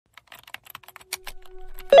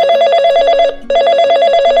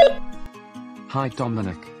Hi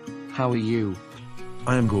Dominic. How are you?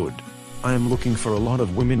 I am good. I am looking for a lot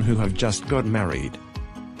of women who have just got married.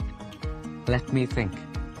 Let me think.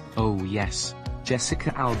 Oh yes,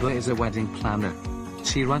 Jessica Alba is a wedding planner.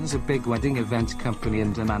 She runs a big wedding event company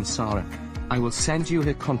in Damansara. I will send you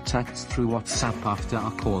her contacts through WhatsApp after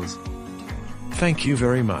our calls. Thank you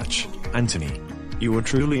very much, Anthony. You are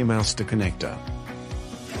truly a master connector.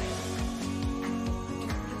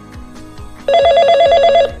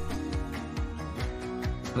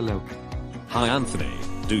 Hello. Hi Anthony,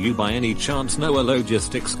 do you by any chance know a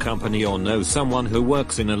logistics company or know someone who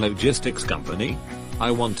works in a logistics company?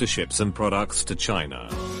 I want to ship some products to China.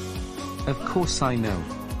 Of course I know.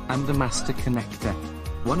 I'm the master connector.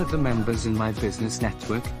 One of the members in my business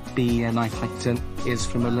network, BNI Python, is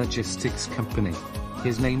from a logistics company.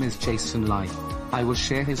 His name is Jason Lai. I will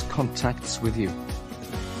share his contacts with you.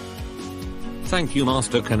 Thank you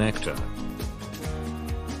Master Connector.